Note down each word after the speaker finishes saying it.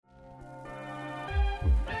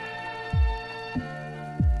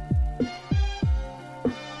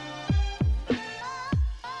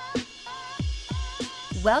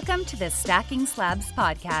Welcome to the Stacking Slabs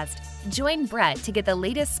podcast. Join Brett to get the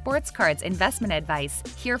latest sports cards investment advice,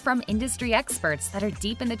 hear from industry experts that are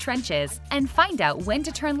deep in the trenches, and find out when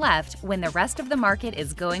to turn left when the rest of the market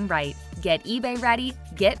is going right. Get eBay ready,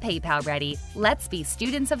 get PayPal ready. Let's be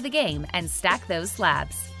students of the game and stack those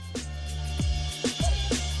slabs.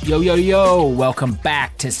 Yo, welcome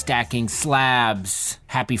back to Stacking Slabs.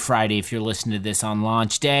 Happy Friday if you're listening to this on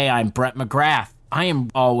launch day. I'm Brett McGrath. I am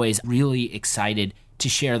always really excited to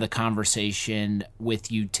share the conversation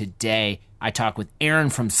with you today. I talked with Aaron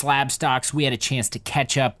from Slab Stocks. We had a chance to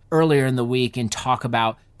catch up earlier in the week and talk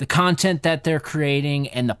about the content that they're creating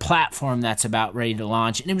and the platform that's about ready to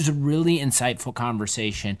launch. And it was a really insightful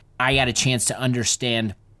conversation. I got a chance to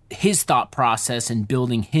understand his thought process in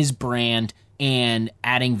building his brand and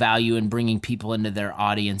adding value and bringing people into their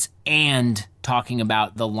audience and talking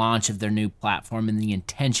about the launch of their new platform and the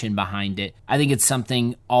intention behind it. I think it's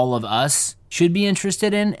something all of us should be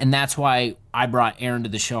interested in, and that's why I brought Aaron to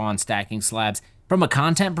the show on Stacking Slabs. From a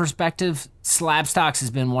content perspective, Slab Stocks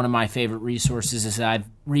has been one of my favorite resources as I've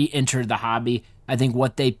re-entered the hobby. I think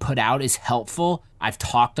what they put out is helpful. I've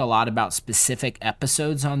talked a lot about specific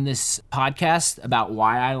episodes on this podcast about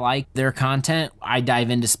why I like their content. I dive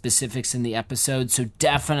into specifics in the episode, so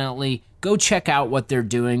definitely go check out what they're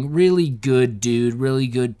doing. Really good dude, really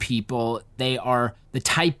good people. They are the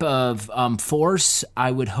type of force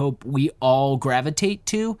I would hope we all gravitate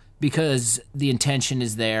to because the intention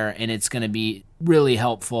is there and it's going to be really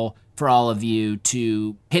helpful for all of you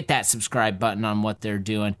to hit that subscribe button on what they're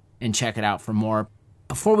doing and check it out for more.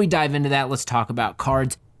 Before we dive into that, let's talk about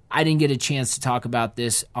cards. I didn't get a chance to talk about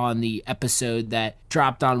this on the episode that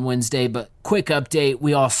dropped on Wednesday, but quick update.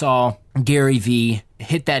 We all saw Gary V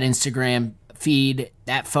hit that Instagram feed,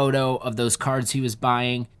 that photo of those cards he was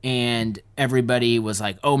buying, and everybody was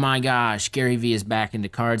like, oh my gosh, Gary V is back into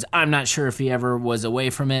cards. I'm not sure if he ever was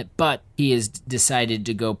away from it, but he has decided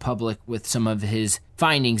to go public with some of his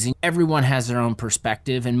findings. And everyone has their own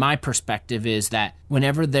perspective, and my perspective is that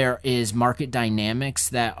whenever there is market dynamics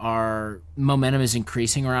that are, momentum is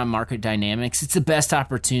increasing around market dynamics, it's the best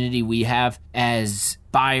opportunity we have as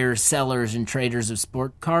buyers, sellers, and traders of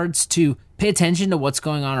sport cards to pay attention to what's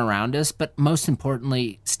going on around us, but most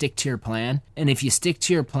importantly, stick to your plan. And if you stick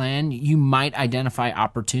to your plan, you might identify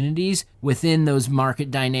opportunities within those market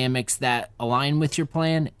dynamics that align with your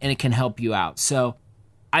plan, and it can help you out. So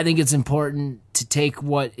I think it's important to take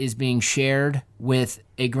what is being shared with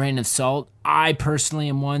a grain of salt. I personally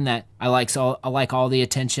am one that I like all the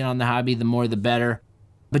attention on the hobby, the more the better.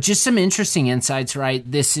 But just some interesting insights, right?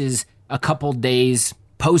 This is a couple days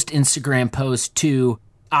post Instagram post to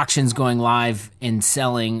auctions going live and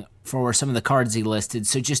selling for some of the cards he listed.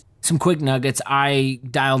 So just some quick nuggets. I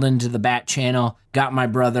dialed into the Bat channel, got my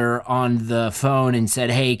brother on the phone and said,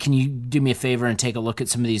 hey, can you do me a favor and take a look at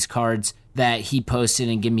some of these cards that he posted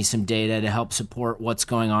and give me some data to help support what's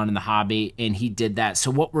going on in the hobby? And he did that. So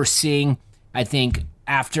what we're seeing, I think,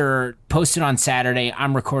 after posted on Saturday,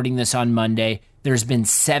 I'm recording this on Monday, there's been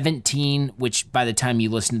 17, which by the time you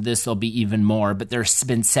listen to this, there'll be even more, but there's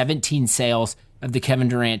been 17 sales of the Kevin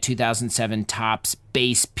Durant 2007 Topps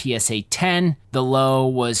base PSA 10. The low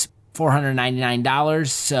was $499,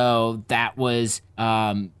 so that was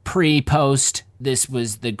pre-post.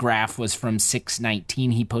 The graph was from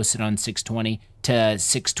 6/19. He posted on 6/20 to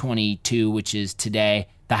 6/22, which is today.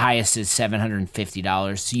 The highest is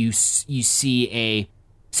 $750. So you see a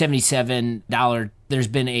 $77. There's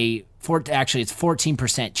been it's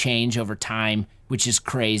 14% change over time, which is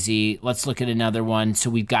crazy. Let's look at another one. So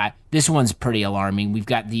we've got, this one's pretty alarming. We've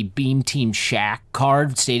got the Beam Team Shaq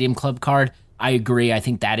card, Stadium Club card. I agree. I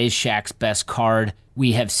think that is Shaq's best card.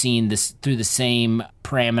 We have seen this through the same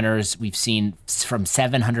parameters. We've seen from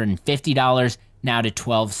 $750 now to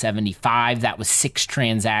 $1,275. That was 6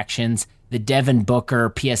 transactions. The Devin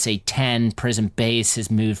Booker PSA 10 Prism base has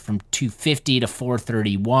moved from $250 to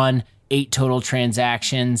 $431. 8 total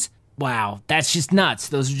transactions. Wow, that's just nuts.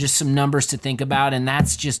 Those are just some numbers to think about, and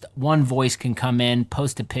that's just one voice can come in,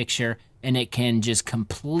 post a picture, and it can just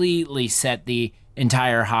completely set the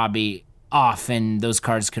entire hobby off, and those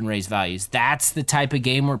cards can raise values. That's the type of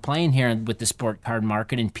game we're playing here with the sport card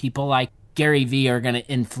market, and people like Gary V are going to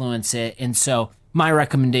influence it. And so my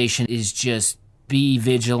recommendation is just be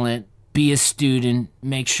vigilant, be a student,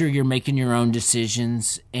 make sure you're making your own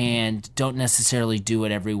decisions, and don't necessarily do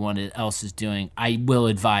what everyone else is doing. I will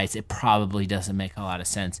advise it probably doesn't make a lot of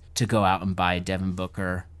sense to go out and buy a Devin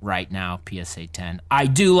Booker right now, PSA 10. I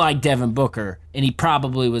do like Devin Booker, and he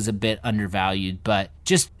probably was a bit undervalued, but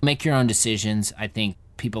just make your own decisions. I think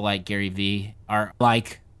people like Gary Vee are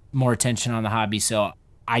like more attention on the hobby, so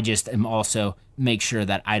I just am also make sure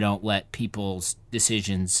that I don't let people's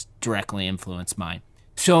decisions directly influence mine.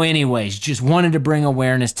 So anyways, just wanted to bring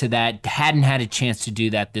awareness to that. Hadn't had a chance to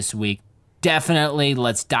do that this week. Definitely,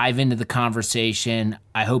 let's dive into the conversation.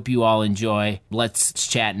 I hope you all enjoy. Let's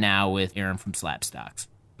chat now with Aaron from Slab Stocks.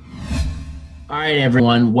 All right,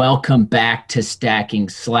 everyone. Welcome back to Stacking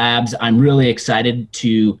Slabs. I'm really excited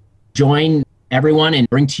to join everyone and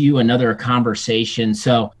bring to you another conversation.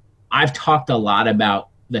 So I've talked a lot about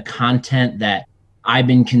the content that I've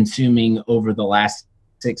been consuming over the last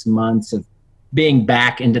 6 months of being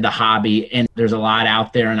back into the hobby, and there's a lot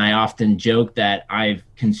out there, and I often joke that I've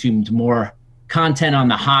consumed more content on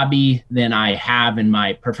the hobby than I have in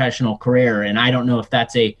my professional career, and I don't know if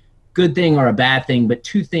that's a good thing or a bad thing, but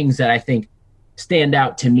two things that I think stand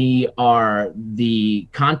out to me are the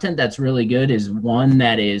content that's really good is one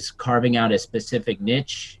that is carving out a specific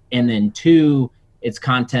niche, and then two, it's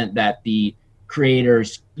content that the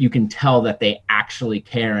creators, you can tell that they actually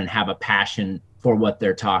care and have a passion for what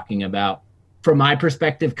they're talking about. From my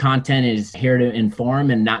perspective, content is here to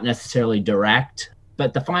inform and not necessarily direct.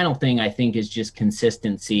 But the final thing I think is just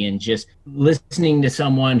consistency and just listening to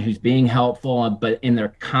someone who's being helpful, and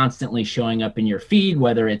they're constantly showing up in your feed,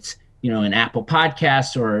 whether it's, an Apple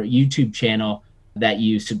Podcasts or YouTube channel that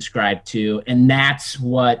you subscribe to. And that's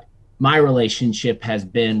what my relationship has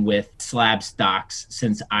been with Slab Stocks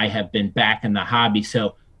since I have been back in the hobby.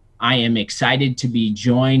 So I am excited to be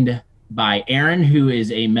joined by Aaron, who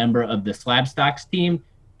is a member of the Slab Stocks team.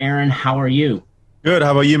 Aaron, how are you? Good.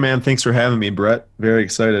 How about you, man? Thanks for having me, Brett. Very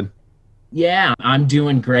excited. Yeah, I'm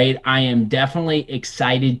doing great. I am definitely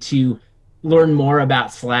excited to learn more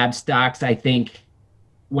about Slab Stocks. I think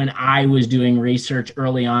when I was doing research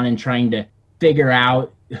early on and trying to figure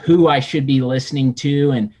out who I should be listening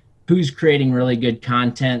to and who's creating really good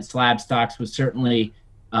content, Slab Stocks was certainly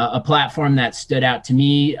a platform that stood out to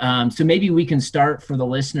me. So maybe we can start for the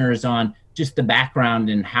listeners on just the background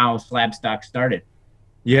and how Slab Stocks started.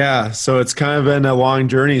 Yeah, so it's kind of been a long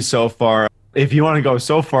journey so far. If you want to go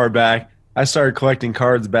so far back, I started collecting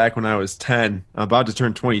cards back when I was 10. I'm about to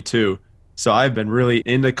turn 22. So I've been really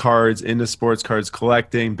into cards, into sports cards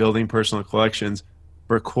collecting, building personal collections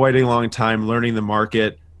for quite a long time, learning the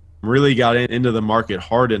market. Really got into the market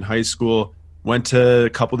hard in high school. Went to a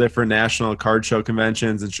couple different national card show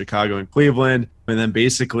conventions in Chicago and Cleveland, and then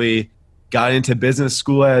basically got into business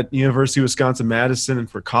school at University of Wisconsin-Madison and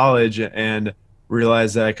for college, and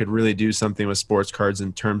realized that I could really do something with sports cards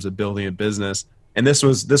in terms of building a business. And this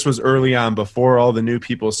was early on, before all the new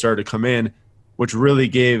people started to come in, which really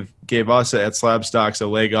gave us at Slab Stocks a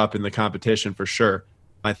leg up in the competition for sure.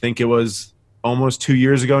 I think it was almost 2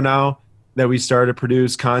 years ago now that we started to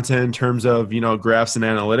produce content in terms of, graphs and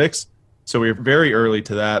analytics. So we were very early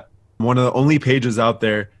to that. One of the only pages out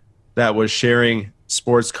there that was sharing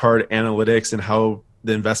sports card analytics and how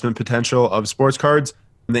the investment potential of sports cards.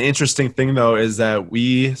 And the interesting thing, though, is that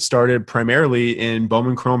we started primarily in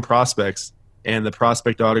Bowman Chrome prospects and the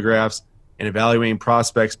prospect autographs and evaluating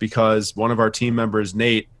prospects because one of our team members,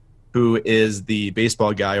 Nate, who is the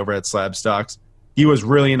baseball guy over at Slab Stocks, he was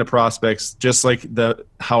really into prospects, just like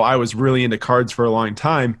how I was really into cards for a long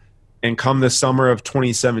time. And come the summer of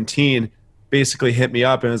 2017, basically hit me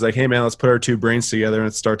up and was like, hey, man, let's put our two brains together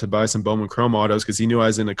and start to buy some Bowman Chrome autos because he knew I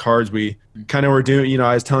was into cards. We kind of were doing,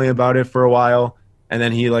 I was telling him about it for a while. And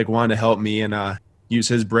then he wanted to help me and use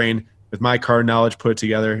his brain with my card knowledge, put it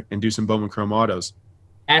together and do some Bowman Chrome autos.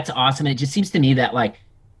 That's awesome. It just seems to me that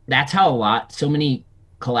that's how so many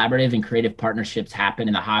collaborative and creative partnerships happen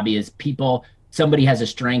in the hobby is somebody has a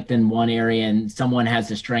strength in one area and someone has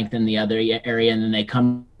a strength in the other area, and then they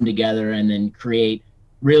come together and then create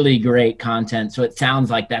really great content. So it sounds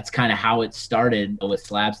like that's kind of how it started with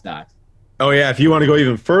Slab Stocks. Oh, yeah. If you want to go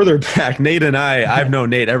even further back, Nate and I've known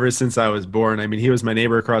Nate ever since I was born. I mean, he was my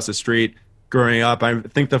neighbor across the street growing up. I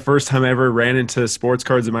think the first time I ever ran into sports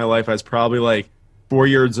cards in my life, I was probably 4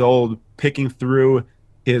 years old, picking through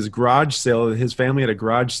his garage sale. His family had a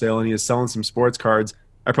garage sale, and he was selling some sports cards.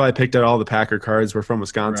 I probably picked out all the Packer cards. We're from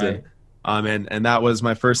Wisconsin. Right. And that was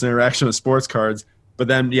my first interaction with sports cards. But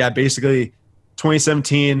then, yeah, basically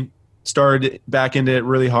 2017, started back into it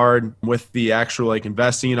really hard with the actual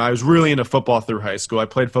investing. I was really into football through high school. I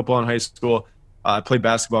played football in high school. I played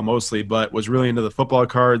basketball mostly, but was really into the football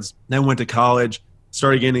cards. Then went to college,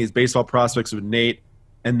 started getting these baseball prospects with Nate.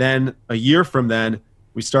 And then a year from then,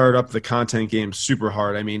 we started up the content game super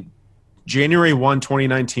hard. I mean, January 1,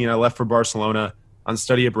 2019, I left for Barcelona on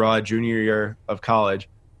study abroad junior year of college.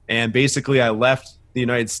 And basically I left the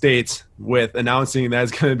United States with announcing that I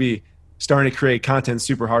was going to be starting to create content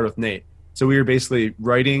super hard with Nate. So we were basically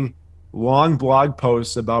writing long blog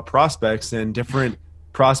posts about prospects and different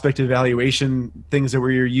prospect evaluation things that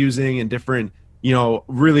we were using and different,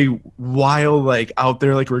 really wild, like out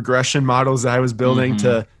there, like regression models that I was building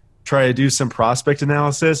to try to do some prospect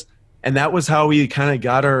analysis. And that was how we kind of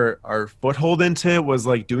got our foothold into it, was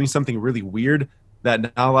like doing something really weird that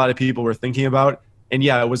not a lot of people were thinking about. And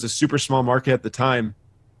yeah, it was a super small market at the time.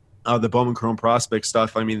 The Bowman Chrome prospect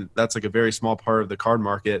stuff, I mean, that's like a very small part of the card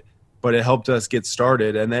market, but it helped us get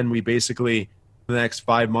started. And then we basically, the next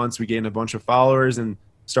 5 months, we gained a bunch of followers and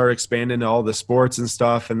started expanding to all the sports and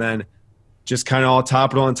stuff. And then just kind of all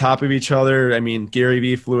topical on top of each other. I mean, Gary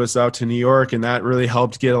Vee flew us out to New York, and that really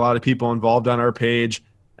helped get a lot of people involved on our page.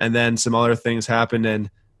 And then some other things happened, and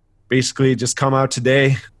basically just come out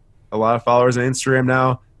today. A lot of followers on Instagram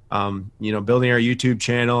now, building our YouTube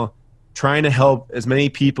channel, trying to help as many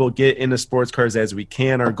people get into sports cards as we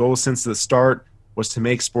can. Our goal since the start was to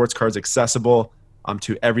make sports cards accessible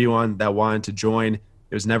to everyone that wanted to join.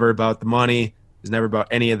 It was never about the money. It was never about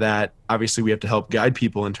any of that. Obviously, we have to help guide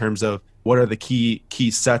people in terms of what are the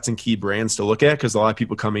key sets and key brands to look at, because a lot of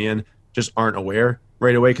people coming in just aren't aware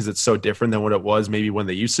right away because it's so different than what it was maybe when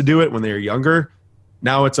they used to do it when they were younger.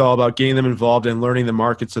 Now it's all about getting them involved and learning the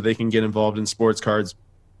market so they can get involved in sports cards.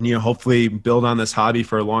 And, hopefully build on this hobby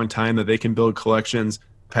for a long time, that they can build collections,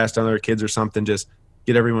 pass down to their kids or something. Just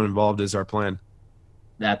get everyone involved is our plan.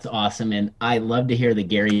 That's awesome. And I love to hear the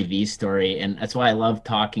Gary Vee story. And that's why I love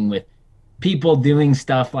talking with people doing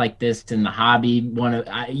stuff like this in the hobby.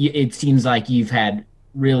 It seems like you've had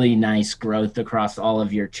really nice growth across all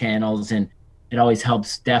of your channels, and it always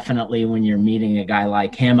helps definitely when you're meeting a guy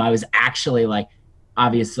like him. I was actually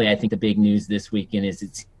obviously I think the big news this weekend is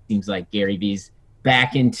it seems like Gary Vee's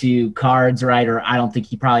back into cards, right? Or I don't think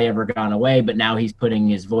he probably ever gone away, but now he's putting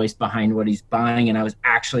his voice behind what he's buying. And I was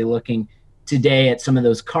actually looking today at some of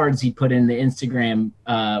those cards he put in the Instagram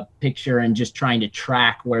picture and just trying to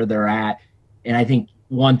track where they're at. And I think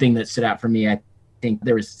one thing that stood out for me, I think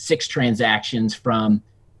there was 6 transactions from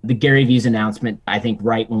the Gary Vee's announcement, I think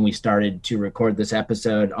right when we started to record this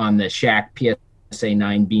episode, on the Shaq PSA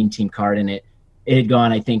 9 Beam Team card. And it had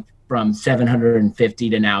gone, I think, from 750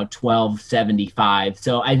 to now 1275.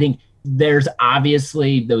 So I think there's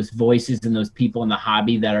obviously those voices and those people in the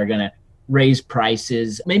hobby that are going to raise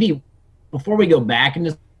prices. Maybe before we go back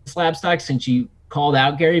into slab stock, since you called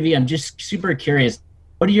out Gary Vee, I'm just super curious.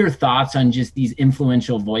 What are your thoughts on just these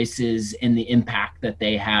influential voices and the impact that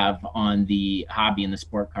they have on the hobby and the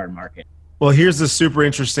sport card market? Well, here's the super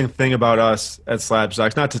interesting thing about us at Slab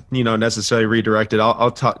Stocks, not to necessarily redirect it.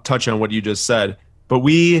 I'll touch on what you just said, but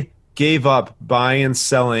we gave up buying and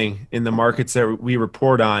selling in the markets that we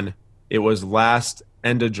report on. It was last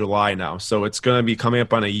end of July now. So it's going to be coming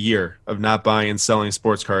up on a year of not buying and selling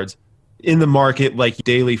sports cards in the market, like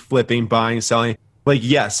daily flipping, buying, selling. Like,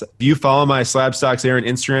 yes, if you follow my Slab Stocks Aaron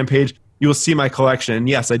Instagram page, you will see my collection. And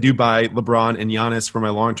yes, I do buy LeBron and Giannis for my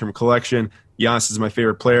long-term collection. Giannis is my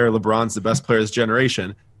favorite player. LeBron's the best player of this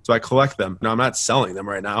generation. So I collect them. Now, I'm not selling them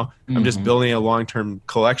right now. I'm just building a long-term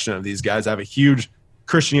collection of these guys. I have a huge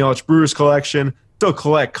Christian Yelich Brewers collection. Still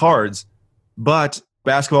collect cards. But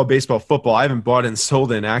basketball, baseball, football, I haven't bought and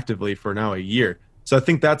sold in actively for now a year. So I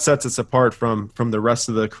think that sets us apart from the rest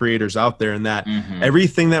of the creators out there, in that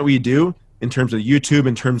everything that we do in terms of YouTube,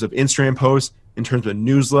 in terms of Instagram posts, in terms of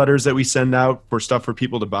newsletters that we send out for stuff for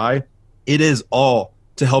people to buy, it is all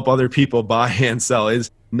to help other people buy and sell. It's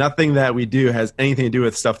nothing that we do has anything to do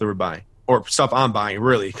with stuff that we're buying or stuff I'm buying,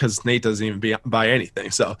 really, because Nate doesn't even buy anything.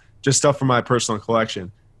 So just stuff from my personal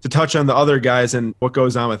collection. To touch on the other guys and what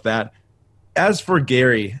goes on with that, as for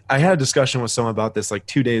Gary, I had a discussion with someone about this like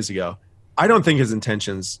 2 days ago. I don't think his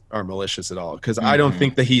intentions are malicious at all, because I don't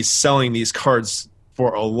think that he's selling these cards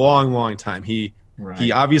for a long, long time. He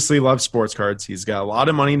obviously loves sports cards. He's got a lot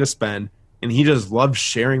of money to spend, and he just loves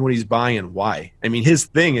sharing what he's buying and why. I mean, his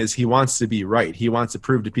thing is he wants to be right. He wants to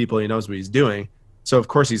prove to people he knows what he's doing. So, of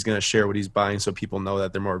course, he's going to share what he's buying so people know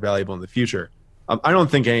that they're more valuable in the future. I don't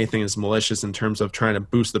think anything is malicious in terms of trying to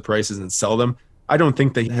boost the prices and sell them. I don't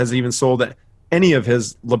think that he has even sold any of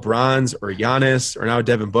his LeBrons or Giannis or now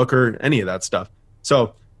Devin Booker, any of that stuff.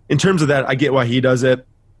 So in terms of that, I get why he does it.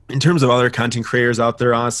 In terms of other content creators out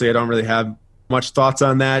there, honestly, I don't really have much thoughts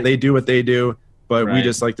on that. They do what they do, but we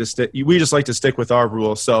just like to stick with our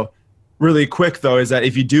rules. So really quick though, is that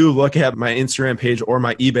if you do look at my Instagram page or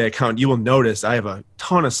my eBay account, you will notice I have a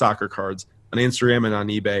ton of soccer cards on Instagram and on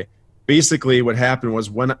eBay. Basically what happened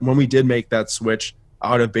was when we did make that switch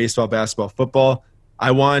out of baseball, basketball, football,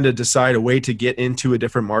 I wanted to decide a way to get into a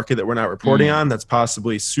different market that we're not reporting on that's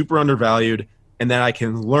possibly super undervalued, and then I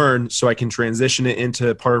can learn so I can transition it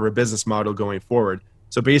into part of our business model going forward.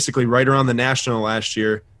 So basically right around the National last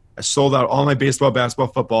year, I sold out all my baseball, basketball,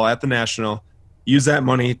 football at the National, used that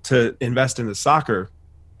money to invest into soccer.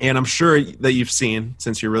 And I'm sure that you've seen,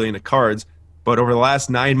 since you're really into cards, but over the last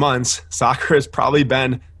 9 months, soccer has probably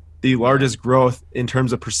been the largest growth in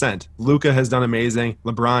terms of percent. Luka has done amazing.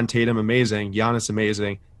 LeBron, Tatum, amazing. Giannis,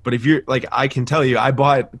 amazing. But if you're like, I can tell you, I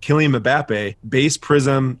bought Kylian Mbappe base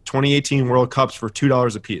Prism 2018 World Cups for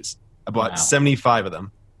 $2 a piece. I bought 75 of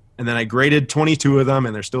them. And then I graded 22 of them,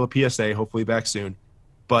 and they're still a PSA, hopefully back soon.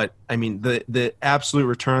 But I mean, the absolute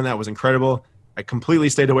return on that was incredible. I completely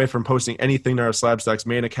stayed away from posting anything to our Slab Stocks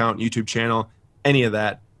main account, YouTube channel, any of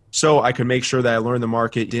that, so I could make sure that I learned the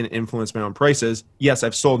market, didn't influence my own prices. Yes,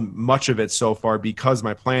 I've sold much of it so far because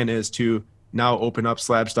my plan is to now open up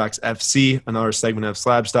Slab Stocks FC, another segment of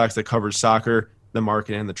Slab Stocks that covers soccer, the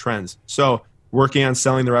market, and the trends. So working on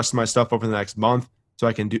selling the rest of my stuff over the next month so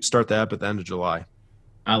I can start that up at the end of July.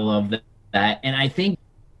 I love that. And I think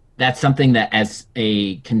that's something that as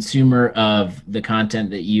a consumer of the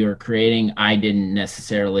content that you are creating, I didn't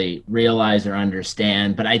necessarily realize or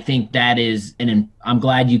understand. But I think that is, and I'm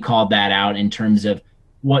glad you called that out in terms of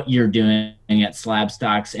what you're doing at Slab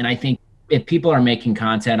Stocks. And I think if people are making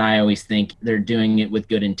content, I always think they're doing it with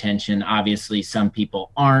good intention. Obviously, some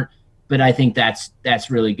people aren't, but I think that's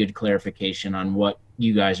really good clarification on what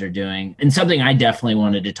you guys are doing. And something I definitely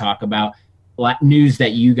wanted to talk about, news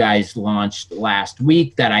that you guys launched last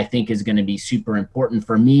week that I think is going to be super important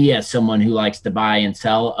for me as someone who likes to buy and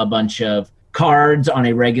sell a bunch of cards on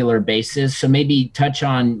a regular basis. So maybe touch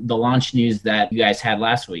on the launch news that you guys had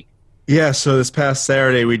last week. Yeah, so this past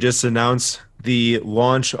Saturday, we just announced the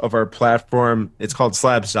launch of our platform. It's called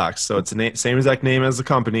Slab Stocks. So it's the same exact name as the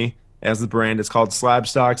company, as the brand. It's called Slab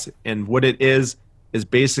Stocks. And what it is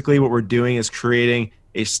basically what we're doing is creating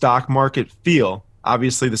a stock market feel.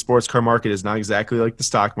 Obviously, the sports car market is not exactly like the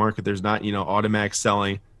stock market. There's not, automatic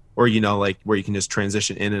selling or, like where you can just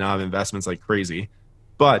transition in and out of investments like crazy.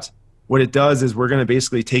 But what it does is we're going to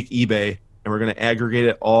basically take eBay and we're going to aggregate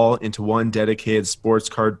it all into one dedicated sports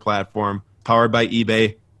card platform powered by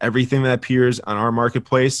eBay. Everything that appears on our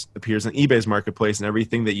marketplace appears on eBay's marketplace, and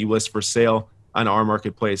everything that you list for sale on our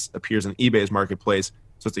marketplace appears on eBay's marketplace.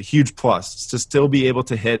 So it's a huge plus to still be able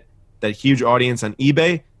to hit that huge audience on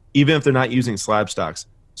eBay, even if they're not using Slab Stocks.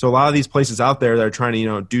 So a lot of these places out there that are trying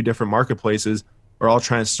to, do different marketplaces are all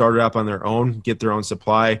trying to start it up on their own, get their own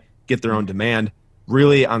supply, get their own demand.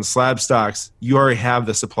 Really, on Slab Stocks, you already have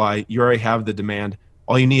the supply, you already have the demand.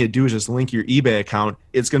 All you need to do is just link your eBay account.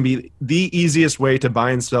 It's going to be the easiest way to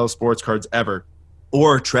buy and sell sports cards ever,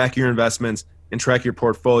 or track your investments and track your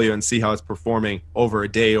portfolio and see how it's performing over a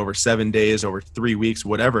day, over 7 days, over 3 weeks,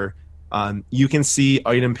 whatever. You can see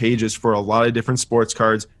item pages for a lot of different sports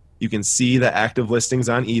cards. You can see the active listings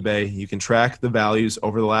on eBay. You can track the values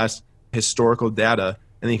over the last historical data,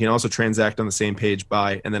 and then you can also transact on the same page,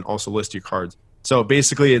 buy, and then also list your cards. So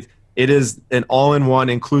basically, it is an all-in-one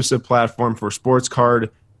inclusive platform for sports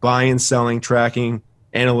card buying, selling, tracking,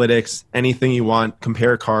 analytics, anything you want,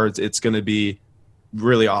 compare cards. It's going to be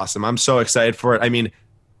really awesome. I'm so excited for it. I mean,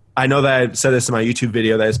 I know that I said this in my YouTube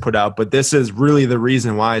video that I just put out, but this is really the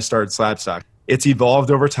reason why I started Slab Stock. It's evolved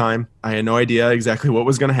over time. I had no idea exactly what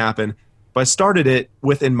was going to happen, but I started it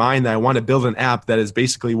with in mind that I want to build an app that is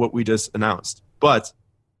basically what we just announced. But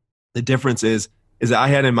the difference is that I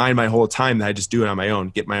had in mind my whole time that I just do it on my own,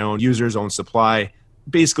 get my own users, own supply,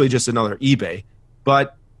 basically just another eBay.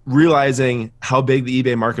 But realizing how big the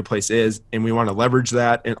eBay marketplace is, and we want to leverage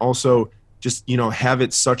that, and also just have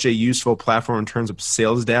it such a useful platform in terms of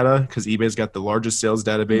sales data, because eBay's got the largest sales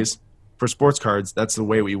database for sports cards. That's the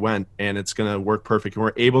way we went, and it's going to work perfect. And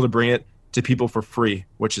we're able to bring it to people for free,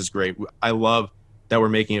 which is great. I love that we're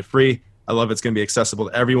making it free. I love it's going to be accessible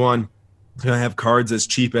to everyone. It's going to have cards as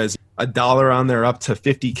cheap as $1 on there up to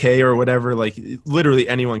 $50K or whatever. Like literally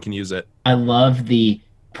anyone can use it. I love the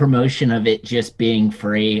promotion of it just being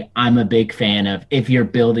free. I'm a big fan of, if you're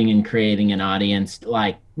building and creating an audience,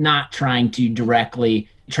 like not trying to directly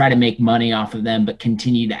try to make money off of them, but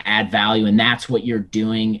continue to add value. And that's what you're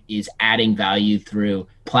doing, is adding value through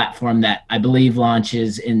platform that I believe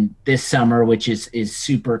launches in this summer, which is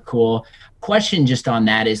super cool. Question just on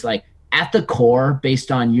that is, like, at the core,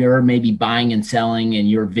 based on your maybe buying and selling and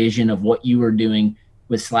your vision of what you were doing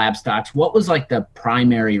with Slab Stocks, what was like the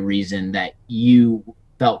primary reason that you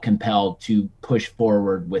felt compelled to push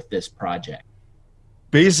forward with this project?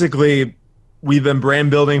 Basically, we've been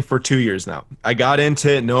brand building for 2 years now. I got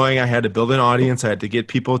into it knowing I had to build an audience. I had to get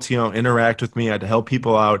people to, interact with me. I had to help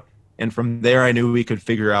people out. And from there, I knew we could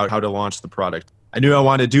figure out how to launch the product. I knew I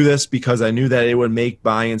wanted to do this because I knew that it would make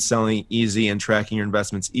buying and selling easy and tracking your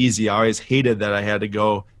investments easy. I always hated that I had to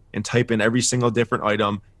go and type in every single different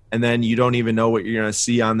item, and then you don't even know what you're going to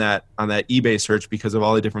see on that eBay search because of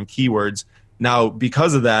all the different keywords. Now,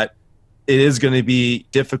 because of that, it is going to be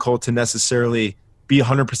difficult to necessarily be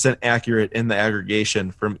 100% accurate in the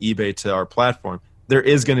aggregation from eBay to our platform. There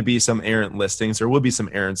is going to be some errant listings. There will be some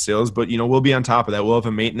errant sales, but we'll be on top of that. We'll have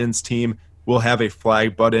a maintenance team. We'll have a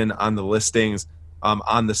flag button on the listings,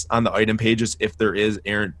 on the item pages if there is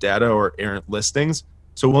errant data or errant listings.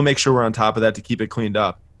 So we'll make sure we're on top of that to keep it cleaned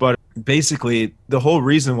up. But basically, the whole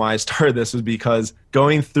reason why I started this was because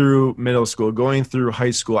going through middle school, going through high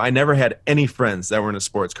school, I never had any friends that were into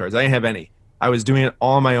sports cards. I didn't have any. I was doing it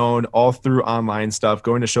all on my own, all through online stuff,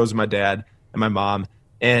 going to shows with my dad and my mom.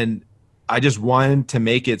 And I just wanted to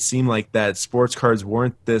make it seem like that sports cards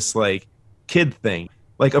weren't this like kid thing.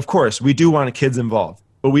 Like, of course, we do want kids involved,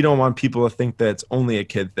 but we don't want people to think that it's only a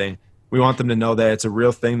kid thing. We want them to know that it's a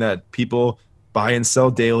real thing that people buy and sell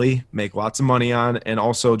daily, make lots of money on, and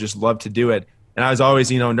also just love to do it. And I was always,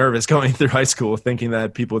 nervous going through high school thinking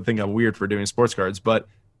that people would think I'm weird for doing sports cards. But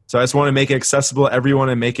so I just want to make it accessible to everyone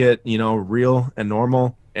and make it, real and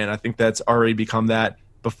normal. And I think that's already become that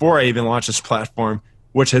before I even launched this platform,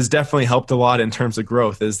 which has definitely helped a lot in terms of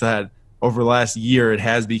growth, is that over the last year, it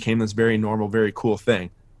has become this very normal, very cool thing.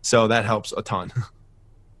 So that helps a ton.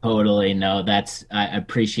 Totally. No, I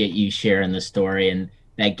appreciate you sharing the story, and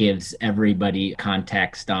that gives everybody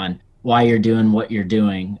context on why you're doing what you're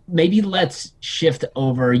doing. Maybe let's shift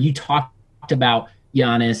over. You talked about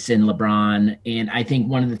Giannis and LeBron, and I think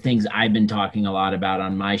one of the things I've been talking a lot about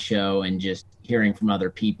on my show and just hearing from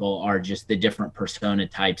other people are just the different persona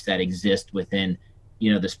types that exist within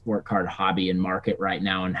the sport card hobby and market right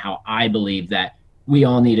now, and how I believe that we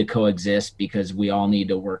all need to coexist because we all need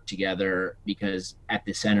to work together, because at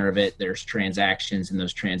the center of it, there's transactions, and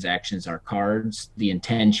those transactions are cards. The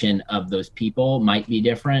intention of those people might be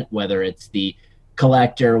different, whether it's the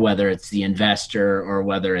collector, whether it's the investor, or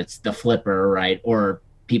whether it's the flipper, right? Or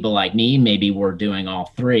people like me, maybe we're doing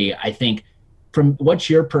all three. I think what's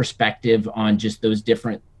your perspective on just those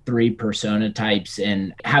different three persona types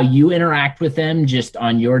and how you interact with them just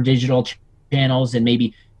on your digital channels, and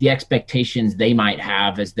maybe the expectations they might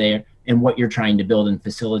have and what you're trying to build and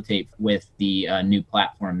facilitate with the new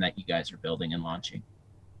platform that you guys are building and launching?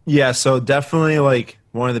 Yeah, so definitely like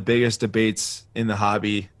one of the biggest debates in the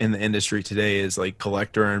hobby, in the industry today, is like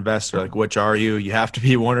collector or investor. Like, which are you? You have to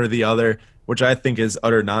be one or the other, which I think is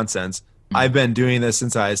utter nonsense. I've been doing this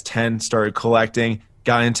since I was 10, started collecting,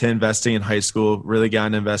 got into investing in high school, really got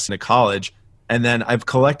into investing in college. And then I've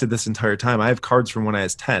collected this entire time. I have cards from when I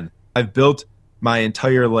was 10. I've built my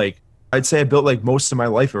entire, I'd say I built most of my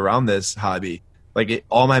life around this hobby.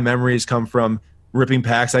 All my memories come from ripping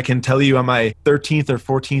packs. I can tell you on my 13th or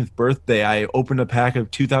 14th birthday, I opened a pack of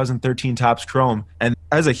 2013 Topps Chrome. And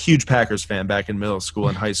I was a huge Packers fan back in middle school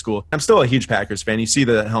and high school. I'm still a huge Packers fan. You see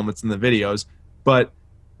the helmets in the videos, but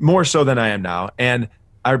more so than I am now. And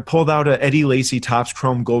I pulled out a Eddie Lacy Topps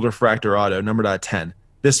Chrome Gold Refractor Auto, numbered out of 10.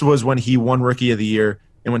 This was when he won Rookie of the Year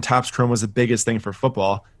and when Topps Chrome was the biggest thing for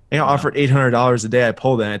football. I got offered $800 a day. I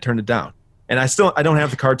pulled it and I turned it down. And I don't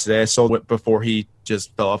have the card today. I sold it before he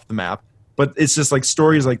just fell off the map. But it's just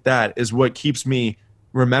stories like that is what keeps me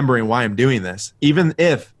remembering why I'm doing this. Even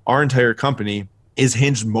if our entire company is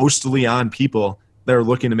hinged mostly on people that are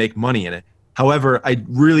looking to make money in it. However, I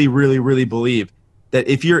really, really, really believe that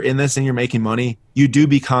if you're in this and you're making money, you do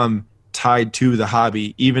become tied to the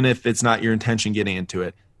hobby, even if it's not your intention getting into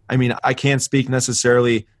it. I mean, I can't speak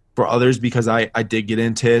necessarily for others because I did get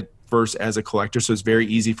into it first as a collector, so it's very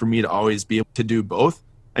easy for me to always be able to do both.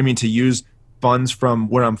 I mean, to use funds from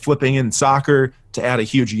when I'm flipping in soccer to add a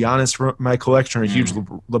huge Giannis for my collection or a huge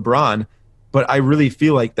LeBron. But I really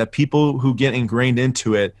feel like that people who get ingrained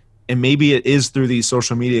into it, and maybe it is through these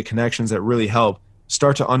social media connections that really help,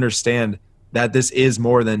 start to understand that this is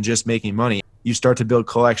more than just making money. You start to build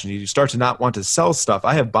collections. You start to not want to sell stuff.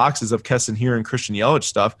 I have boxes of Keston Hiura and Christian Yelich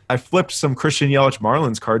stuff. I flipped some Christian Yelich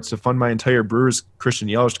Marlins cards to fund my entire Brewers Christian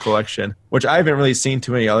Yelich collection, which I haven't really seen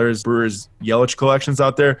too many others Brewers Yelich collections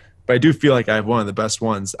out there, but I do feel like I have one of the best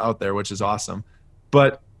ones out there, which is awesome.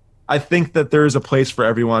 But I think that there is a place for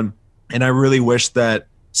everyone, and I really wish that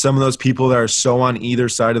some of those people that are so on either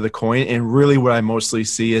side of the coin, and really what I mostly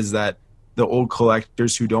see is that the old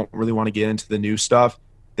collectors who don't really want to get into the new stuff,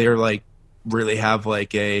 they're really have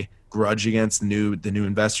a grudge against the new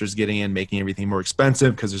investors getting in, making everything more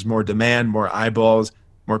expensive because there's more demand, more eyeballs,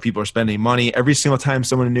 more people are spending money. Every single time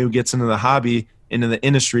someone new gets into the hobby, into the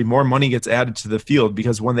industry, more money gets added to the field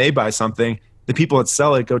because when they buy something, the people that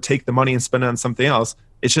sell it go take the money and spend it on something else.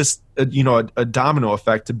 It's just a domino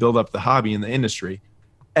effect to build up the hobby in the industry.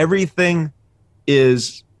 Everything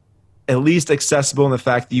is at least accessible in the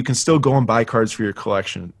fact that you can still go and buy cards for your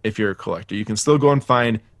collection if you're a collector. You can still go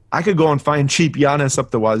and I could go and find cheap Giannis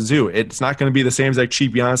up the wazoo. It's not going to be the same as like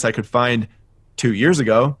cheap Giannis I could find 2 years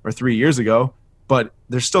ago or 3 years ago, but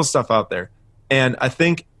there's still stuff out there. And I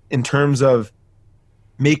think in terms of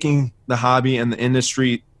making the hobby and the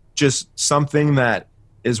industry just something that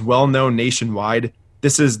is well known nationwide,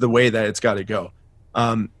 this is the way that it's got to go.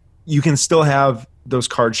 You can still have those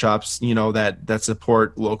card shops, that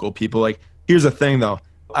support local people. Like, here's the thing though.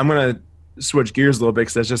 I'm going to switch gears a little bit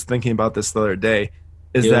because I was just thinking about this the other day,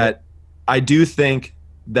 that I do think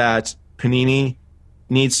that Panini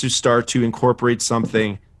needs to start to incorporate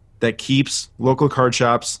something that keeps local card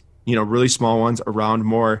shops, really small ones, around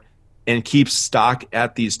more, and keeps stock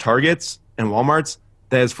at these Targets and Walmarts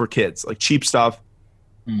that is for kids, like cheap stuff.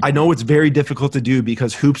 I know it's very difficult to do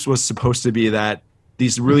because Hoops was supposed to be that.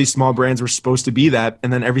 These really small brands were supposed to be that,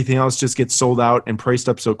 and then everything else just gets sold out and priced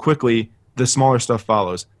up so quickly, the smaller stuff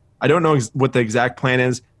follows. I don't know what the exact plan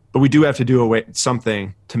is, but we do have to do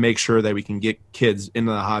something to make sure that we can get kids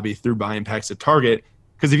into the hobby through buying packs at Target.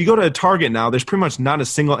 Because if you go to a Target now, there's pretty much not a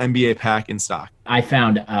single NBA pack in stock. I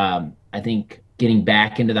found, I think, getting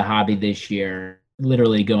back into the hobby this year,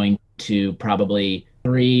 literally going to probably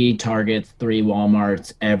 3 Targets, 3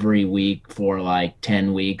 Walmarts every week for like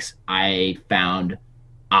 10 weeks. I found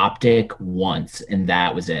Optic once, and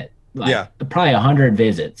that was it. Probably 100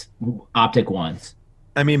 visits, Optic once.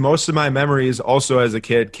 I mean, most of my memories also as a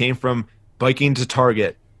kid came from biking to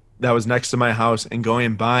Target that was next to my house and going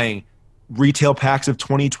and buying retail packs of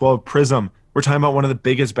 2012 Prism. We're talking about one of the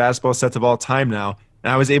biggest basketball sets of all time now.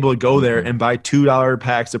 And I was able to go there and buy $2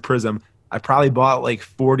 packs of Prism. I probably bought like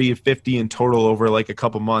 40 or 50 in total over like a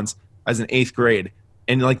couple months as in 8th grade.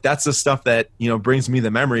 And like, that's the stuff that, brings me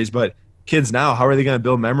the memories. But kids now, how are they going to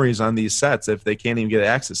build memories on these sets if they can't even get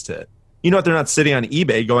access to it? They're not sitting on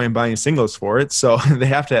eBay going and buying singles for it. So they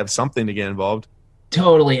have to have something to get involved.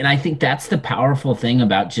 Totally. And I think that's the powerful thing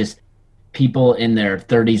about just people in their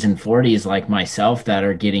 30s and 40s like myself that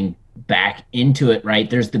are getting back into it, right?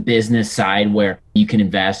 There's the business side where you can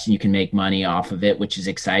invest and you can make money off of it, which is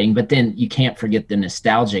exciting. But then you can't forget the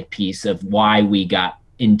nostalgic piece of why we got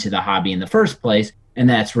into the hobby in the first place, and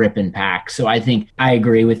that's ripping packs. So I think I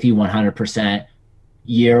agree with you 100%.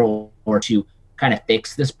 Year or two kind of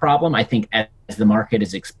fix this problem. I think as the market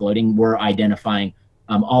is exploding, we're identifying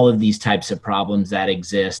all of these types of problems that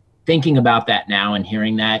exist. Thinking about that now and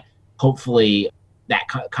hearing that, hopefully that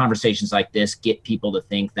conversations like this get people to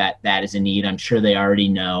think that that is a need. I'm sure they already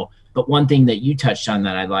know. But one thing that you touched on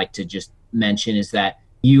that I'd like to just mention is that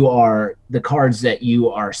the cards that you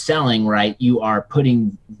are selling, right? You are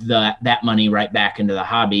putting that money right back into the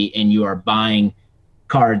hobby, and you are buying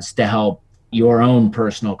cards to help your own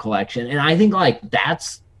personal collection. And I think like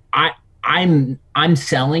I'm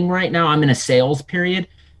selling right now. I'm in a sales period.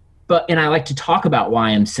 And I like to talk about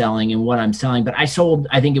why I'm selling and what I'm selling. But I sold,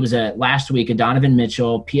 I think it was last week, a Donovan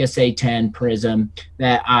Mitchell PSA 10 Prism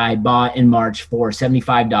that I bought in March for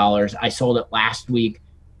 $75. I sold it last week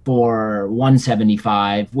for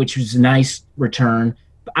 $175, which was a nice return.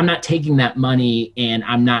 But I'm not taking that money and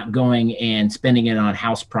I'm not going and spending it on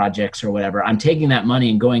house projects or whatever. I'm taking that money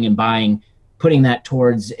and going and putting that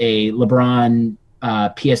towards a LeBron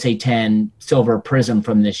PSA 10 silver Prism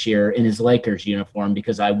from this year in his Lakers uniform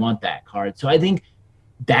because I want that card. So I think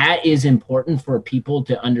that is important for people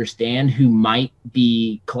to understand who might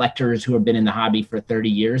be collectors who have been in the hobby for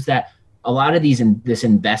 30 years, that a lot of this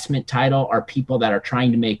investment title are people that are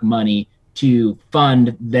trying to make money to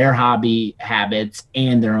fund their hobby habits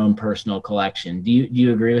and their own personal collection. Do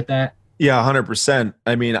you agree with that? Yeah, 100%.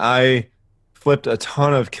 I mean, I flipped a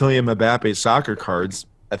ton of Kylian Mbappe soccer cards.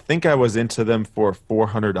 I think I was into them for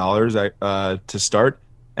 $400 to start,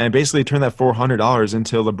 and I basically turned that $400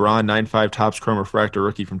 into LeBron 9.5 Topps Chrome Refractor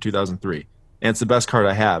rookie from 2003, and it's the best card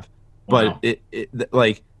I have. Wow. But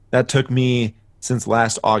it that took me since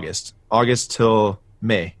last August till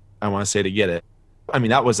May, I want to say, to get it. I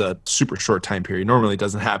mean, that was a super short time period. Normally it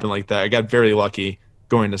doesn't happen like that. I got very lucky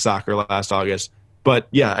going to soccer last August. But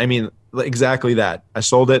yeah, I mean, exactly that. I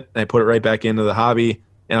sold it and I put it right back into the hobby,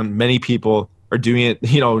 and many people are doing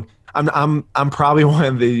it. I'm probably one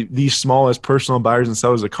of the smallest personal buyers and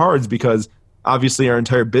sellers of cards because obviously our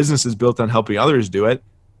entire business is built on helping others do it.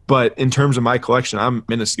 But in terms of my collection, I'm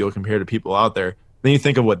minuscule compared to people out there. then you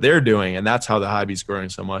think of what they're doing, and that's how the hobby's growing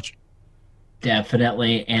so much.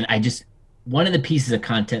 Definitely. And one of the pieces of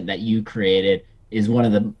content that you created is one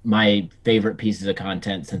of my favorite pieces of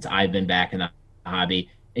content since I've been back in the hobby,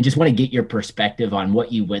 and just want to get your perspective on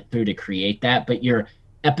what you went through to create that. But your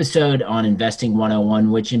episode on Investing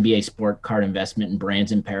 101, which NBA sport card investment and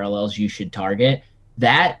brands and parallels you should target,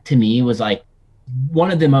 that to me was like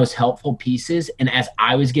one of the most helpful pieces. And as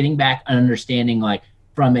I was getting back understanding, like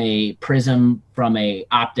from a Prism, from a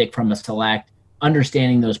Optic, from a Select,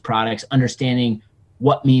 understanding those products, understanding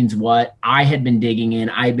what means what, I had been digging in,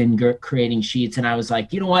 I've been creating sheets, and I was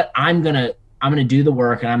like, you know what, I'm gonna do the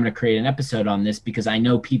work, and I'm gonna create an episode on this because I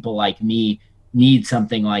know people like me need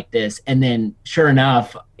something like this. And then sure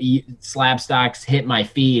enough, Slab Stocks hit my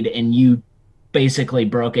feed, and you basically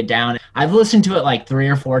broke it down. I've listened to it like 3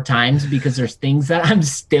 or 4 times because there's things that I'm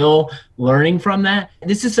still learning from that.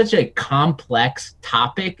 This is such a complex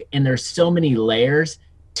topic, and there's so many layers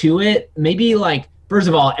to it. Maybe like, first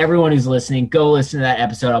of all, everyone who's listening, go listen to that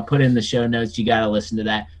episode. I'll put it in the show notes. You got to listen to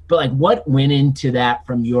that. But like, what went into that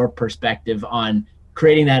from your perspective on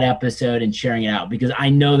creating that episode and sharing it out? Because I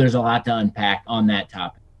know there's a lot to unpack on that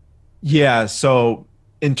topic. Yeah. So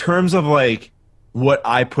in terms of like what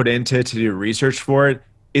I put into to do research for it,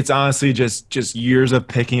 it's honestly just years of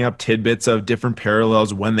picking up tidbits of different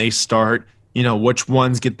parallels, when they start, you know, which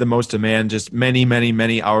ones get the most demand, just many, many,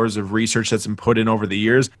 many hours of research that's been put in over the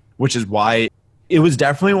years, which is why it was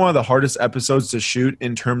definitely one of the hardest episodes to shoot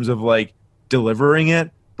in terms of like delivering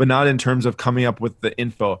it, but not in terms of coming up with the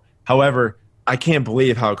info. However, I can't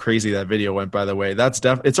believe how crazy that video went, by the way.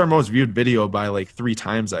 It's our most viewed video by like 3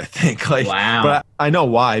 times, I think. Like, wow. But I know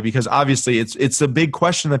why, because obviously it's a big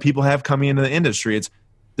question that people have coming into the industry.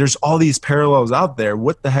 There's all these parallels out there.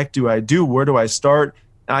 What the heck do I do? Where do I start?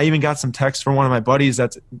 And I even got some text from one of my buddies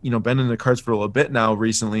that's, you know, been in the cards for a little bit now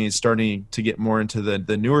recently. He's starting to get more into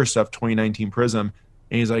the newer stuff, 2019 Prism.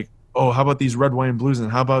 And he's like, oh, how about these red, white, and blues?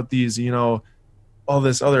 And how about these, you know, all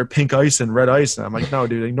this other pink ice and red ice? And I'm like, no,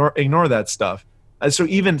 dude, ignore that stuff. So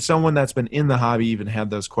even someone that's been in the hobby even had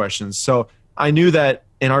those questions. So I knew that,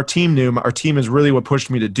 and our team is really what pushed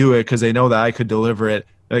me to do it, because they know that I could deliver it.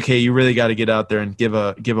 Okay, you really got to get out there and give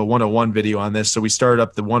a 101 video on this. So we started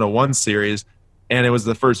up the 101 series, and it was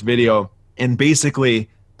the first video. And basically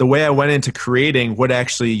the way I went into creating what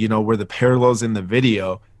actually, you know, were the parallels in the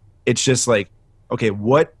video, it's just like, okay,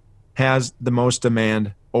 what has the most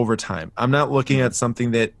demand over time? I'm not looking at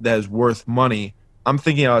something that is worth money. I'm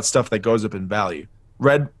thinking about stuff that goes up in value.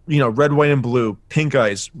 Red, white, and blue, pink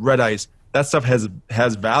ice, red ice, that stuff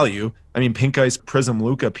has value. I mean, pink ice Prism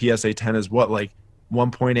Luka PSA 10 is what, like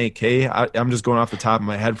 1.8K? I'm just going off the top of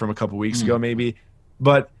my head from a couple weeks ago maybe.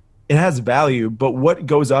 But it has value, but what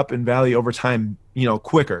goes up in value over time, you know,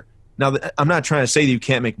 quicker? Now, I'm not trying to say that you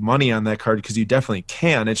can't make money on that card, because you definitely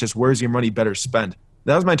can. It's just, where's your money better spent?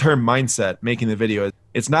 That was my entire mindset making the video.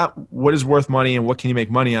 It's not what is worth money and what can you make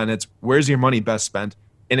money on. It's where's your money best spent.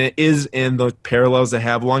 And it is in the parallels that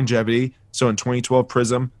have longevity. So in 2012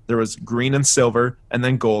 Prism, there was green and silver and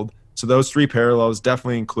then gold. So those 3 parallels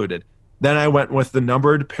definitely included. Then I went with the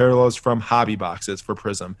numbered parallels from hobby boxes for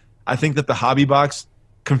Prism. I think that the hobby box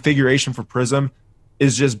configuration for Prism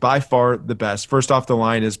is just by far the best. First off the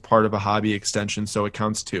line is part of a hobby extension, so it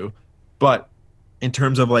counts too. But in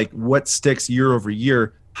terms of like what sticks year over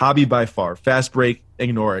year, hobby by far. Fast break,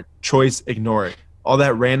 ignore it. Choice, ignore it. All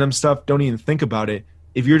that random stuff, don't even think about it.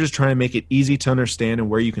 If you're just trying to make it easy to understand and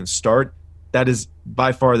where you can start, that is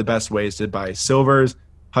by far the best way, is to buy silvers,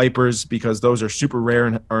 hypers, because those are super rare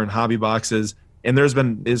and are in hobby boxes. And is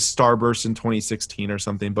Starburst in 2016 or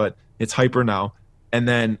something, but it's hyper now. And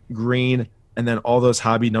then green, and then all those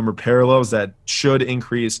hobby number parallels that should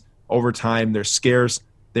increase over time. They're scarce.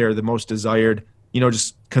 They're the most desired. You know,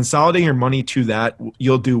 just consolidating your money to that,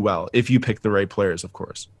 you'll do well if you pick the right players, of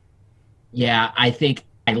course. Yeah, I think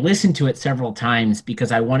I listened to it several times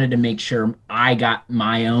because I wanted to make sure I got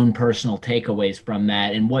my own personal takeaways from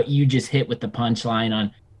that. And what you just hit with the punchline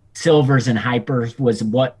on silvers and hypers was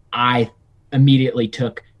what I immediately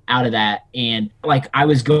took out of that. And like I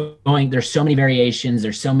was going, there's so many variations,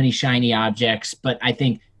 there's so many shiny objects, but I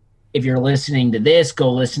think if you're listening to this,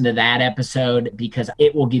 go listen to that episode, because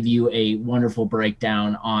it will give you a wonderful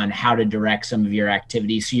breakdown on how to direct some of your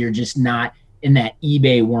activities. So you're just not in that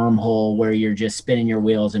eBay wormhole where you're just spinning your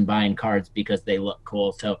wheels and buying cards because they look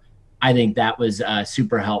cool. So I think that was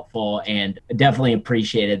super helpful, and definitely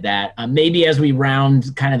appreciated that. Maybe as we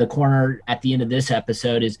round kind of the corner at the end of this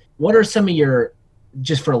episode, is what are some of your,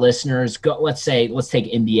 just for listeners, let's take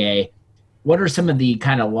NBA. What are some of the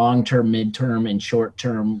kind of long-term, mid-term, and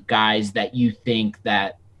short-term guys that you think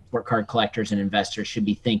that sport card collectors and investors should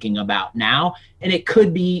be thinking about now. And it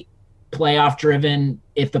could be playoff driven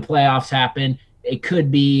if the playoffs happen. It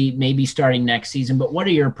could be maybe starting next season. But what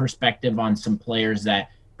are your perspective on some players that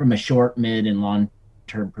from a short, mid, and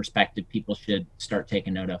long-term perspective people should start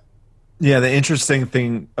taking note of? Yeah, the interesting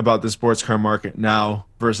thing about the sports car market now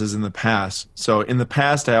versus in the past. So in the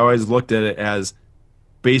past, I always looked at it as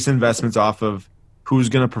base investments off of who's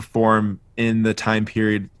going to perform in the time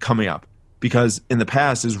period coming up. Because in the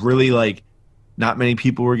past, is really like not many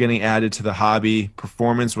people were getting added to the hobby.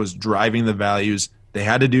 Performance was driving the values. They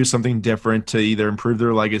had to do something different to either improve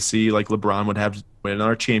their legacy, like LeBron would have to win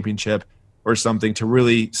another championship, or something to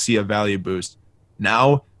really see a value boost.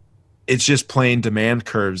 Now, it's just playing demand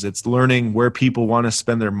curves. It's learning where people want to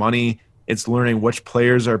spend their money. It's learning which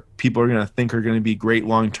players people are going to think are going to be great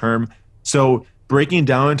long-term. So breaking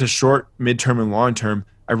down into short, mid-term, and long-term,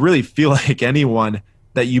 I really feel like anyone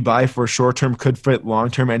that you buy for short-term could fit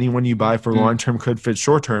long-term. Anyone you buy for long-term could fit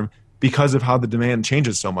short-term because of how the demand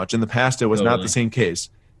changes so much. In the past, it was not the same case.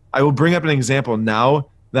 I will bring up an example now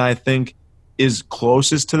that I think is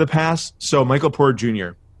closest to the past. So Michael Porter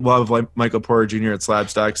Jr., love Michael Porter Jr. at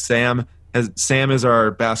Slabstox. Sam is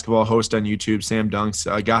our basketball host on YouTube. Sam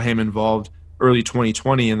Dunks. Got him involved early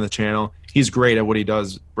 2020 in the channel. He's great at what he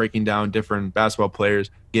does, breaking down different basketball players.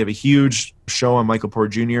 He have a huge show on Michael Porter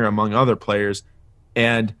Jr. among other players.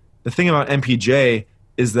 And the thing about MPJ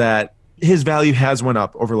is that his value has went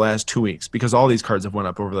up over the last 2 weeks because all these cards have went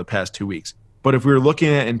up over the past 2 weeks. But if we were looking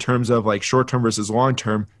at it in terms of like short-term versus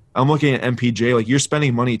long-term, I'm looking at MPJ like you're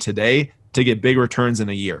spending money today to get big returns in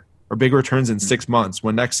a year or big returns in 6 months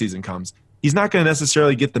when next season comes. He's not going to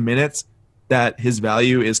necessarily get the minutes that his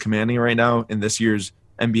value is commanding right now in this year's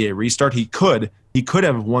NBA restart. He could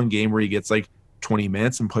have one game where he gets like 20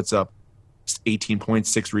 minutes and puts up 18 points,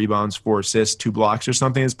 6 rebounds, 4 assists, 2 blocks or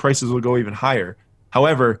something. His prices will go even higher.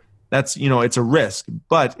 However, that's, it's a risk.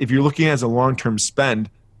 But if you're looking as a long-term spend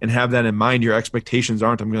and have that in mind, your expectations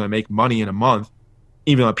aren't I'm going to make money in a month,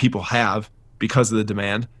 even though people have because of the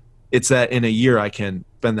demand. It's that in a year I can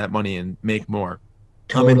spend that money and make more.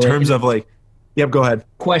 Totally. In terms of go ahead.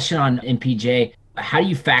 Question on MPJ. How do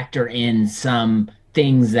you factor in some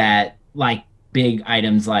things that like big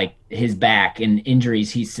items like his back and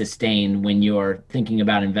injuries he's sustained when you're thinking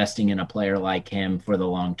about investing in a player like him for the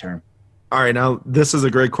long term? All right, now this is a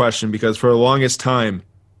great question because for the longest time,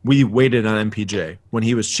 we waited on MPJ. When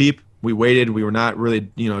he was cheap, we waited. We were not really,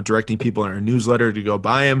 directing people in our newsletter to go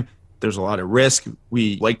buy him. There's a lot of risk.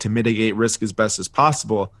 We like to mitigate risk as best as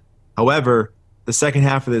possible. However, the second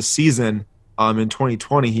half of this season, in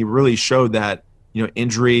 2020, he really showed that,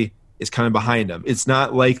 injury is kind of behind him. It's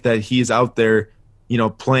not like that he's out there,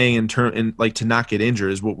 playing to not get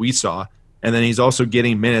injured is what we saw. And then he's also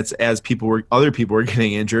getting minutes as other people were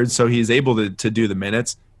getting injured. So he's able to do the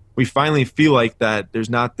minutes. We finally feel like that there's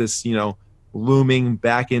not this, looming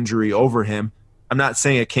back injury over him. I'm not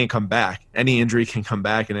saying it can't come back. Any injury can come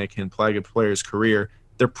back and it can plague a player's career.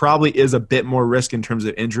 There probably is a bit more risk in terms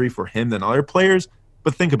of injury for him than other players.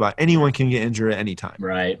 But think about it. Anyone can get injured at any time.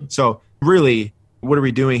 Right. So really, what are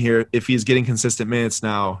we doing here if he's getting consistent minutes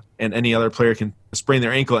now and any other player can sprain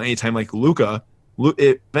their ankle at any time like Luka?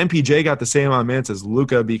 If MPJ got the same amount of minutes as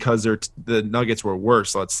Luka because the Nuggets were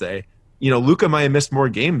worse, let's say, Luka might have missed more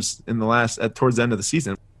games in towards the end of the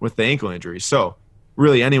season with the ankle injury. So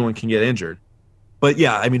really anyone can get injured. But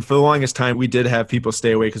yeah, for the longest time, we did have people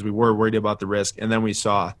stay away because we were worried about the risk. And then we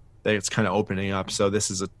saw that it's kind of opening up. So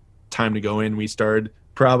this is a time to go in. We started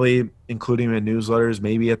probably including in newsletters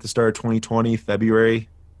maybe at the start of 2020, February.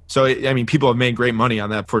 So, people have made great money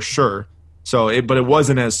on that for sure. So, but it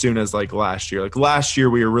wasn't as soon as like last year. Like last year,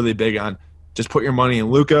 we were really big on just put your money in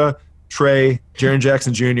Luka, Trey, Jaren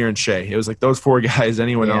Jackson Jr., and Shea. It was like those 4 guys.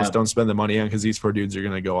 Anyone else, don't spend the money on because these 4 dudes are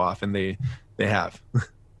going to go off, and they have.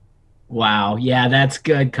 Wow. Yeah, that's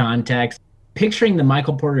good context. Picturing the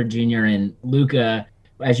Michael Porter Jr. and Luka,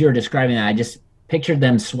 as you were describing that, I just pictured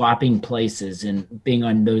them swapping places and being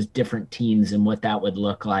on those different teams and what that would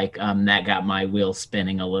look like. That got my wheels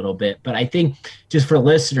spinning a little bit. But I think just for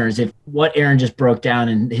listeners, if what Aaron just broke down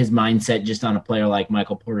and his mindset just on a player like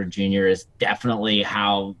Michael Porter Jr. is definitely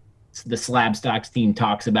how the Slabstox team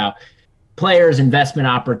talks about players, investment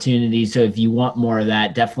opportunities. So if you want more of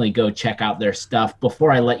that, definitely go check out their stuff.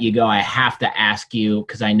 Before I let you go, I have to ask you,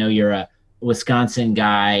 because I know you're a Wisconsin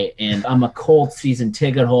guy and I'm a Colts season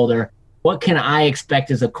ticket holder. What can I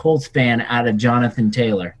expect as a Colts fan out of Jonathan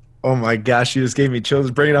Taylor? Oh my gosh, you just gave me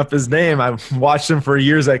chills bringing up his name. I've watched him for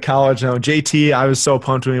years at college now. JT, I was so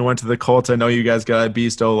pumped when he went to the Colts. I know you guys got a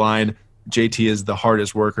beast O-line. JT is the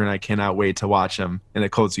hardest worker, and I cannot wait to watch him in a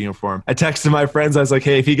Colts uniform. I texted my friends. I was like,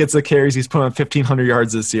 hey, if he gets the carries, he's put on 1,500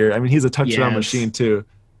 yards this year. I mean, he's a touchdown machine too.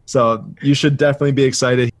 So you should definitely be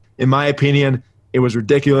excited. In my opinion, it was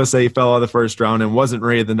ridiculous that he fell out of the first round and wasn't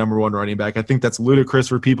rated the number 1 running back. I think that's ludicrous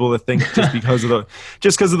for people to think just because of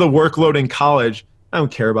the workload in college. I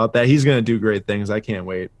don't care about that. He's going to do great things. I can't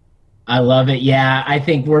wait. I love it. Yeah, I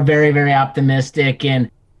think we're very, very optimistic,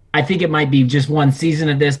 and I think it might be just one season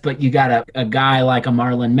of this, but you got a guy like a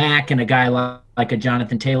Marlon Mack and a guy like a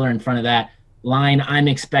Jonathan Taylor in front of that line. I'm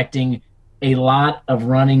expecting a lot of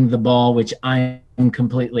running the ball, which I'm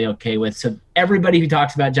completely okay with. So everybody who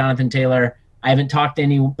talks about Jonathan Taylor, I haven't talked to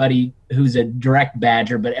anybody who's a direct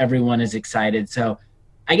Badger, but everyone is excited. So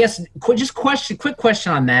I guess quick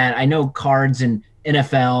question on that. I know cards and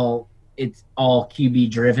NFL, it's all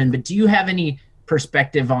QB driven, but do you have any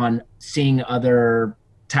perspective on seeing other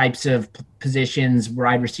types of positions,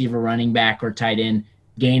 wide receiver, running back, or tight end,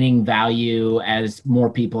 gaining value as more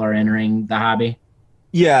people are entering the hobby?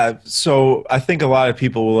 Yeah, so I think a lot of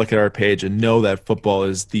people will look at our page and know that football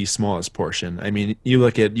is the smallest portion. I mean, you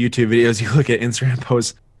look at YouTube videos, you look at Instagram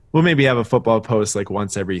posts, we'll maybe have a football post like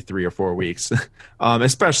once every 3 or 4 weeks,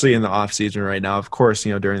 especially in the off season right now. Of course,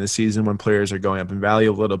 during the season when players are going up in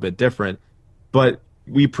value, a little bit different. But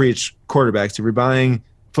we preach quarterbacks. If you're buying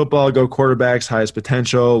football, go quarterbacks, highest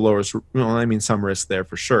potential, lowest, some risk there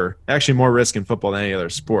for sure. Actually, more risk in football than any other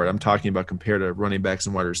sport. I'm talking about compared to running backs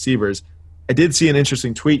and wide receivers. I did see an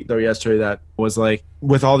interesting tweet, though, yesterday that was like,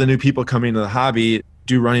 with all the new people coming into the hobby,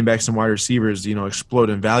 do running backs and wide receivers, explode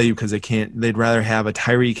in value because they'd rather have a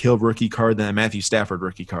Tyreek Hill rookie card than a Matthew Stafford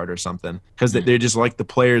rookie card or something because they just like the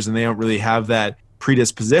players and they don't really have that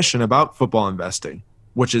predisposition about football investing,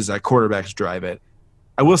 which is that quarterbacks drive it.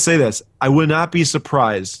 I will say this. I would not be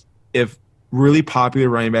surprised if really popular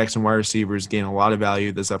running backs and wide receivers gain a lot of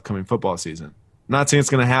value this upcoming football season. I'm not saying it's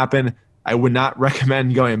going to happen. I would not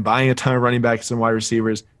recommend going and buying a ton of running backs and wide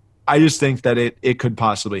receivers. I just think that it could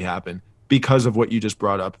possibly happen because of what you just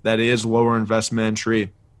brought up. That it is lower investment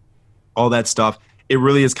entry, all that stuff. It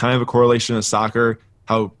really is kind of a correlation to soccer,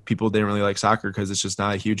 how people didn't really like soccer because it's just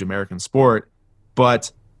not a huge American sport.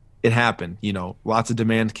 But it happened. Lots of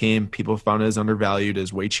demand came. People found it as undervalued,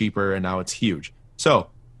 as way cheaper, and now it's huge.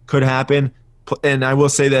 So could happen. And I will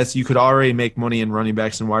say this, you could already make money in running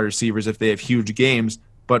backs and wide receivers if they have huge games.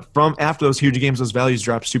 But from after those huge games, those values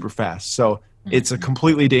drop super fast. So it's a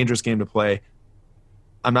completely dangerous game to play.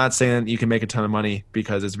 I'm not saying you can make a ton of money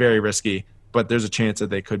because it's very risky, but there's a chance that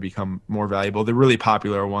they could become more valuable. The really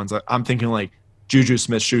popular ones, I'm thinking like Juju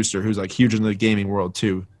Smith-Schuster, who's like huge in the gaming world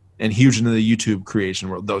too, and huge into the YouTube creation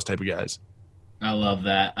world, those type of guys. I love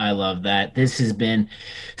that. This has been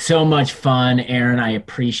so much fun, Aaron. I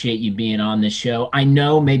appreciate you being on this show. I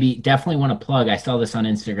know definitely want to plug, I saw this on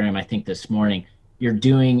Instagram, I think this morning, you're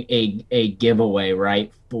doing a giveaway,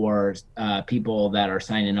 right, for people that are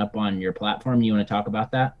signing up on your platform. You want to talk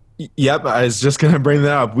about that? Yep, I was just going to bring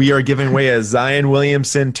that up. We are giving away a Zion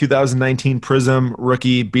Williamson 2019 Prism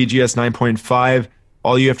rookie BGS 9.5.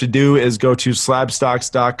 All you have to do is go to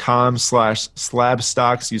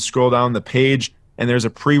slabstocks.com/slabstocks. You scroll down the page, and there's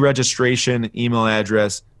a pre-registration email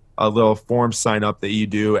address, a little form sign up that you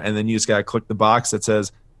do, and then you just got to click the box that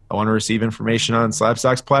says, I want to receive information on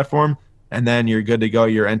Slabstocks platform, and then you're good to go.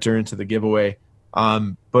 You're entered into the giveaway.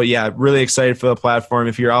 But yeah, really excited for the platform.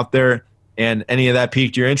 If you're out there and any of that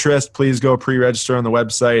piqued your interest, please go pre-register on the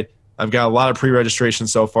website. I've got a lot of pre-registration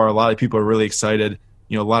so far. A lot of people are really excited.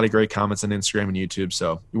 A lot of great comments on Instagram and YouTube.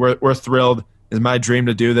 So we're thrilled. It's my dream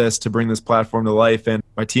to do this, to bring this platform to life. And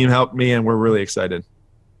my team helped me, and we're really excited.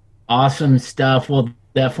 Awesome stuff. We'll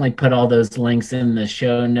definitely put all those links in the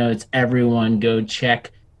show notes. Everyone go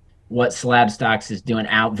check what Slabstocks is doing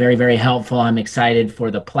out. Very, very helpful. I'm excited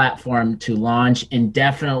for the platform to launch. And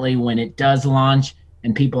definitely when it does launch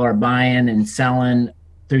and people are buying and selling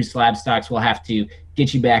through Slabstocks, we'll have to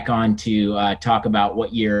get you back on to talk about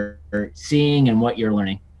what you're seeing and what you're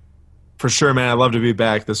learning. For sure, man. I'd love to be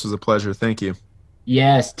back. This was a pleasure. Thank you.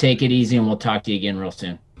 Yes, take it easy, and we'll talk to you again real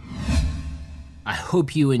soon. I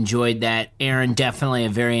hope you enjoyed that. Aaron, definitely a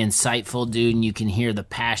very insightful dude, and you can hear the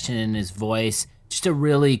passion in his voice. Just a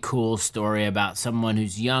really cool story about someone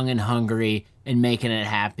who's young and hungry and making it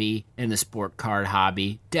happy in the sport card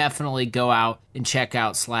hobby. Definitely go out and check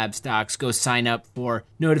out Slabstocks. Go sign up for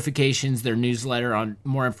notifications, their newsletter on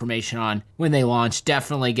more information on when they launch.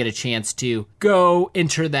 Definitely get a chance to go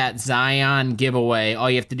enter that Zion giveaway.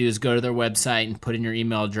 All you have to do is go to their website and put in your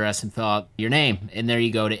email address and fill out your name. And there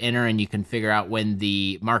you go to enter, and you can figure out when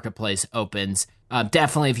the marketplace opens.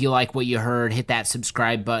 Definitely, if you like what you heard, hit that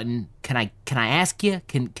subscribe button. Can I ask you?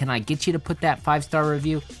 Can I get you to put that 5-star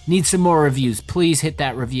review? Need some more reviews. Please hit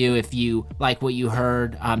that review if you like what you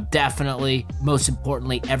heard. Definitely, most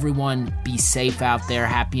importantly, everyone be safe out there.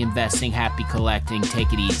 Happy investing, happy collecting.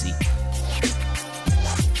 Take it easy.